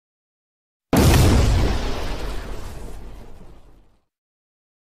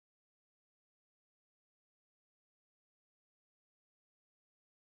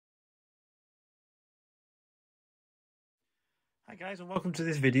Hi guys, and welcome to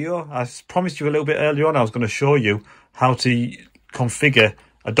this video. I promised you a little bit earlier on I was going to show you how to configure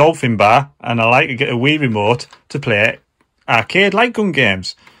a Dolphin Bar, and I like to get a Wii remote to play arcade light gun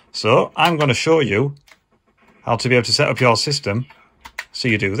games. So I'm going to show you how to be able to set up your system so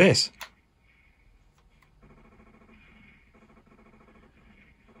you do this.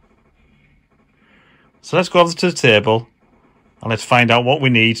 So let's go over to the table and let's find out what we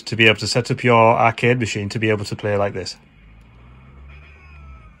need to be able to set up your arcade machine to be able to play like this.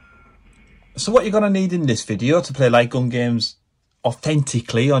 So what you're going to need in this video to play light gun games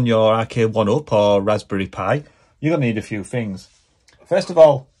authentically on your Arcade 1-Up or Raspberry Pi, you're going to need a few things. First of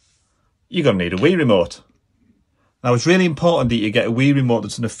all, you're going to need a Wii remote. Now it's really important that you get a Wii remote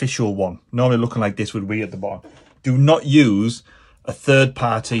that's an official one, normally looking like this with Wii at the bottom. Do not use a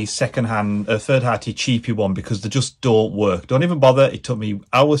third-party, second-hand, third-party cheapy one because they just don't work. Don't even bother. It took me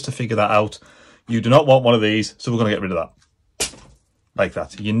hours to figure that out. You do not want one of these, so we're going to get rid of that. Like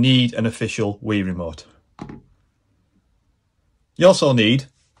that. You need an official Wii remote. You also need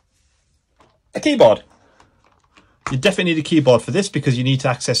a keyboard. You definitely need a keyboard for this because you need to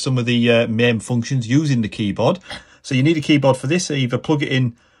access some of the main functions using the keyboard. So you need a keyboard for this. So either plug it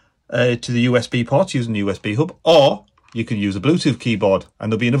in to the USB ports using the USB hub, or you can use a Bluetooth keyboard.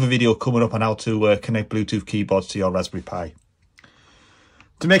 And there'll be another video coming up on how to connect Bluetooth keyboards to your Raspberry Pi.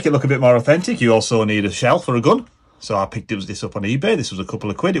 To make it look a bit more authentic, you also need a shell for a gun. So I picked this up on eBay. This was a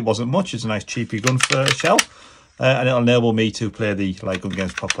couple of quid. It wasn't much. It's a nice cheapy gun for a shell. And it'll enable me to play the light gun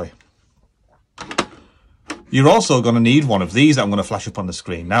games properly. You're also going to need one of these that I'm going to flash up on the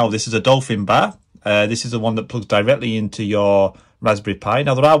screen. Now, this is a Dolphin Bar. This is the one that plugs directly into your Raspberry Pi.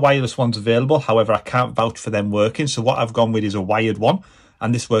 Now, there are wireless ones available. However, I can't vouch for them working. So what I've gone with is a wired one.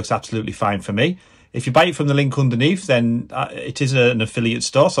 And this works absolutely fine for me. If you buy it from the link underneath, then it is an affiliate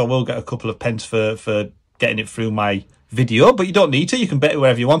store. So I will get a couple of pence for getting it through my video, but you don't need to. You can bet it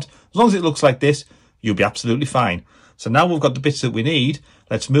wherever you want. As long as it looks like this, you'll be absolutely fine. So now we've got the bits that we need.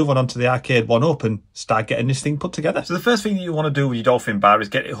 Let's move on to the Arcade 1-Up and start getting this thing put together. So the first thing that you want to do with your Dolphin Bar is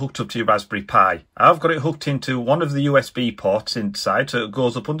get it hooked up to your Raspberry Pi. I've got it hooked into one of the USB ports inside, so it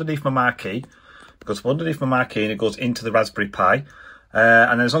goes up underneath my marquee. It goes up underneath my marquee and it goes into the Raspberry Pi.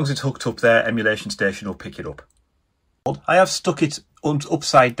 And then as long as it's hooked up there, Emulation Station will pick it up. I have stuck it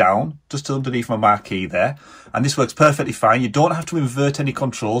upside down, just underneath my marquee there, and this works perfectly fine. You don't have to invert any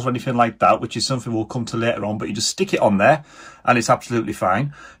controls or anything like that, which is something we'll come to later on, but you just stick it on there and it's absolutely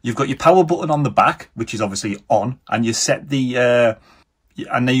fine. You've got your power button on the back, which is obviously on, and you set the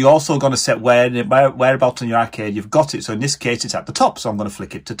and then you're also going to set whereabouts on your arcade you've got it. So in this case it's at the top, so I'm going to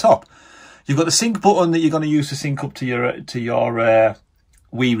flick it to top. You've got the sync button that you're going to use to sync up to your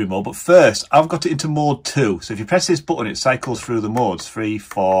Wii remote, but first I've got it into mode 2. So if you press this button, it cycles through the modes 3,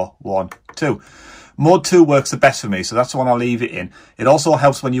 4, 1, 2. Mode 2 works the best for me, so that's the one I'll leave it in. It also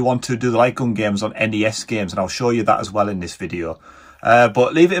helps when you want to do the light gun games on NES games, and I'll show you that as well in this video.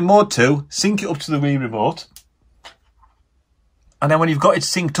 But leave it in mode 2, sync it up to the Wii remote, and then when you've got it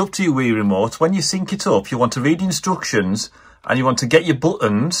synced up to your Wii remote, when you sync it up, you want to read the instructions and you want to get your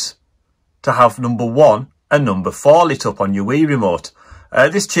buttons to have number 1 and number 4 lit up on your Wii remote.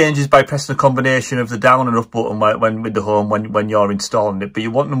 This changes by pressing a combination of the down and up button when with the home when you're installing it. But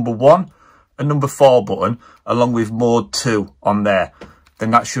you want number 1 and number 4 button along with mode 2 on there.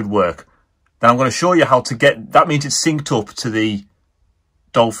 Then that should work. Then I'm going to show you how to get, that means it's synced up to the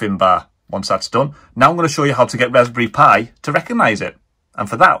Dolphin Bar once that's done. Now I'm going to show you how to get Raspberry Pi to recognise it. And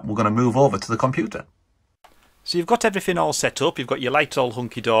for that, we're going to move over to the computer. So you've got everything all set up, you've got your lights all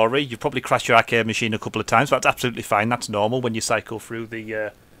hunky-dory, you've probably crashed your arcade machine a couple of times, but that's absolutely fine, that's normal when you cycle through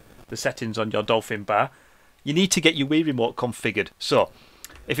the settings on your Dolphin Bar. You need to get your Wii remote configured. So,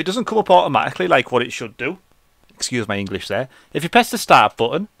 if it doesn't come up automatically like what it should do, excuse my English there, if you press the start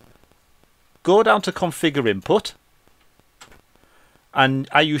button, go down to configure input, and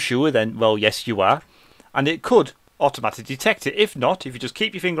are you sure then? Well, yes you are, and it could automatically detect it. If not, if you just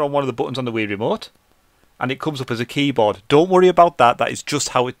keep your finger on one of the buttons on the Wii remote, and it comes up as a keyboard. Don't worry about that. That is just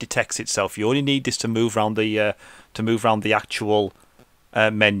how it detects itself. You only need this to move around the actual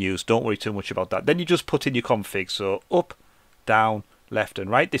menus. Don't worry too much about that. Then you just put in your config. So up, down, left, and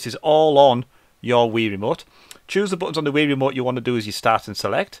right. This is all on your Wii remote. Choose the buttons on the Wii remote you want to do as you start and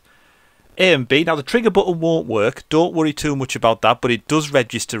select. A and B. Now the trigger button won't work. Don't worry too much about that, but it does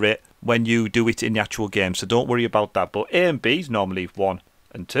register it when you do it in the actual game. So don't worry about that. But A and B is normally 1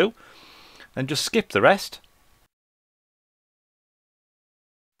 and 2. And just skip the rest.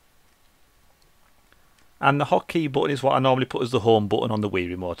 And the hotkey button is what I normally put as the home button on the Wii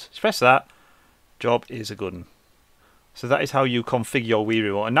remote. Just press that, job is a good one. So that is how you configure your Wii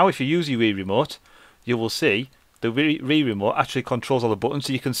remote. And now if you use your Wii remote, you will see the Wii Remote actually controls all the buttons,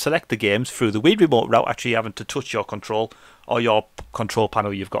 so you can select the games through the Wii Remote without actually having to touch your control or your control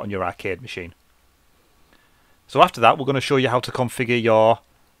panel you've got on your arcade machine. So after that, we're going to show you how to configure your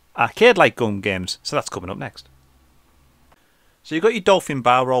arcade light gun games. So that's coming up next. So you've got your Dolphin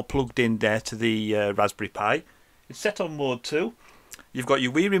Bar all plugged in there to the Raspberry Pi. It's set on mode 2. You've got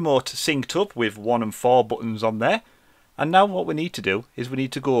your Wii Remote synced up with 1 and 4 buttons on there. And now what we need to do is we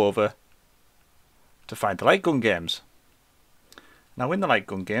need to go over to find the light gun games. Now in the light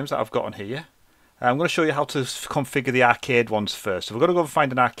gun games that I've got on here, I'm going to show you how to configure the arcade ones first. So we're going to go and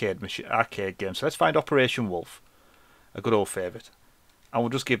find an arcade game. So let's find Operation Wolf, a good old favourite. And we'll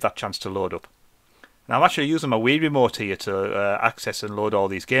just give that chance to load up. Now I'm actually using my Wii Remote here to access and load all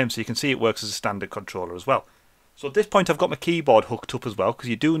these games, so you can see it works as a standard controller as well. So at this point I've got my keyboard hooked up as well, because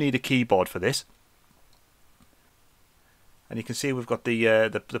you do need a keyboard for this. And you can see we've got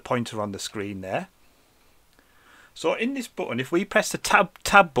the pointer on the screen there. So in this button, if we press the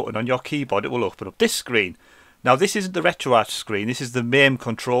tab button on your keyboard, it will open up this screen. Now this isn't the RetroArch screen, this is the main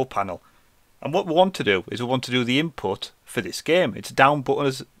control panel. And what we want to do is we want to do the input for this game. It's down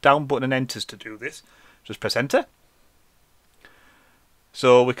button and enters to do this. Just press enter.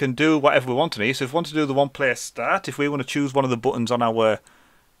 So we can do whatever we want on here. So if we want to do the one player start, if we want to choose one of the buttons on our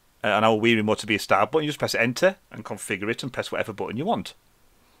Wii Remote to be a start button, you just press enter and configure it and press whatever button you want.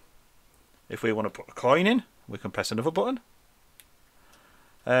 If we want to put a coin in, we can press another button.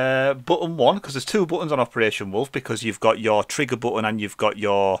 Button 1, because there's 2 buttons on Operation Wolf, because you've got your trigger button and you've got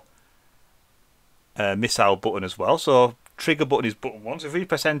your missile button as well. So trigger button is button 1. So if we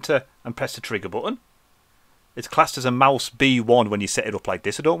press enter and press the trigger button, it's classed as a mouse B1 when you set it up like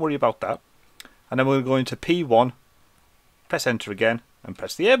this, so don't worry about that. And then we're going to P1, press enter again, and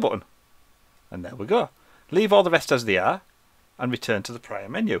press the A button. And there we go. Leave all the rest as they are, and return to the prior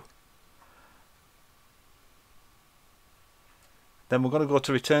menu. Then we're going to go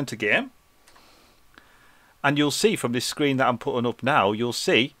to return to game. And you'll see from this screen that I'm putting up now, you'll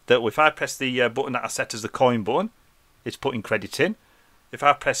see that if I press the button that I set as the coin button, it's putting credits in. If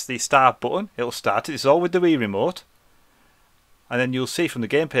I press the start button, it'll start it. It's all with the Wii Remote. And then you'll see from the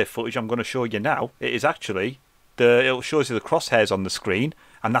gameplay footage I'm going to show you now, it is actually, it shows you the crosshairs on the screen,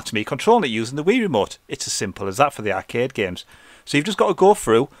 and that's me controlling it using the Wii Remote. It's as simple as that for the arcade games. So you've just got to go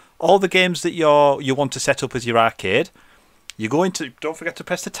through all the games that you want to set up as your arcade. You go into, don't forget to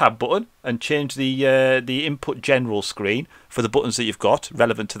press the tab button and change the input general screen for the buttons that you've got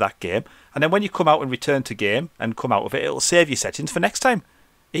relevant to that game. And then when you come out and return to game and come out of it, it'll save your settings for next time.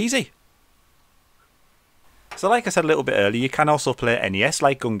 Easy. So like I said a little bit earlier, you can also play NES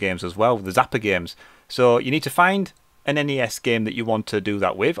light gun games as well, the Zapper games. So you need to find an NES game that you want to do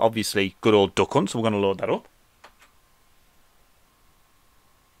that with. Obviously, good old Duck Hunt, so we're going to load that up.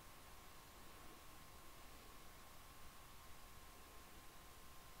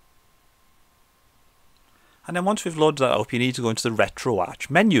 And then once we've loaded that up, you need to go into the RetroArch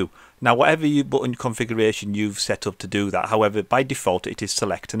menu. Now, whatever button configuration you've set up to do that, however, by default, it is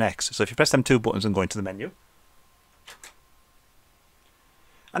select and X. So if you press them 2 buttons and go into the menu,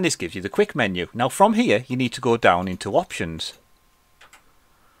 and this gives you the quick menu. Now, from here, you need to go down into options.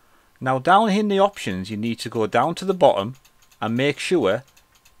 Now, down in the options, you need to go down to the bottom and make sure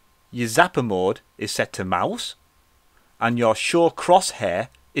your zapper mode is set to mouse and your show crosshair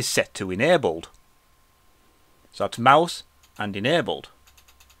is set to enabled. So that's mouse and enabled.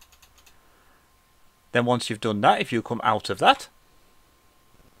 Then once you've done that, if you come out of that,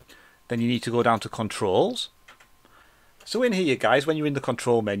 then you need to go down to controls. So in here, guys, when you're in the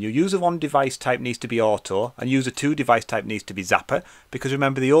control menu, user 1 device type needs to be auto and user 2 device type needs to be zapper, because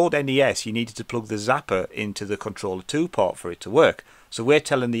remember the old NES, you needed to plug the zapper into the controller 2 port for it to work. So we're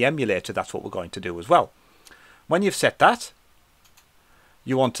telling the emulator that's what we're going to do as well. When you've set that,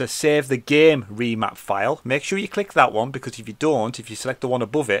 you want to save the game remap file. Make sure you click that one, because if you don't, if you select the one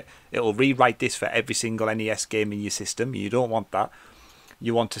above it, it'll rewrite this for every single NES game in your system. You don't want that.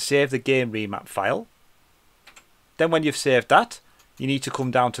 You want to save the game remap file. Then when you've saved that, you need to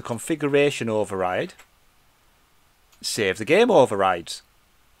come down to configuration override, save the game overrides.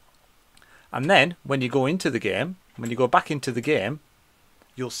 And then when you go into the game, when you go back into the game,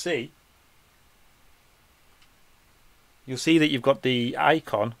 you'll see that you've got the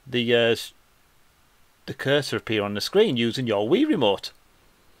icon, the cursor appear on the screen using your Wii Remote.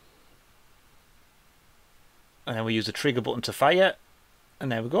 And then we use the trigger button to fire.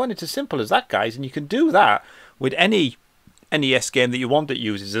 And there we go. And it's as simple as that, guys. And you can do that with any NES game that you want that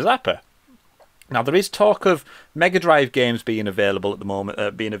uses a zapper. Now, there is talk of Mega Drive games being available at the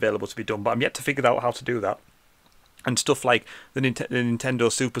moment, being available to be done, but I'm yet to figure out how to do that. and stuff like the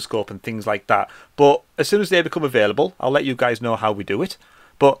Nintendo Super Scope and things like that. But as soon as they become available, I'll let you guys know how we do it.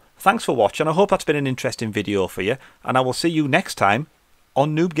 But thanks for watching. I hope that's been an interesting video for you, and I will see you next time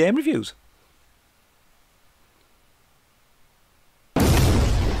on Noob Game Reviews.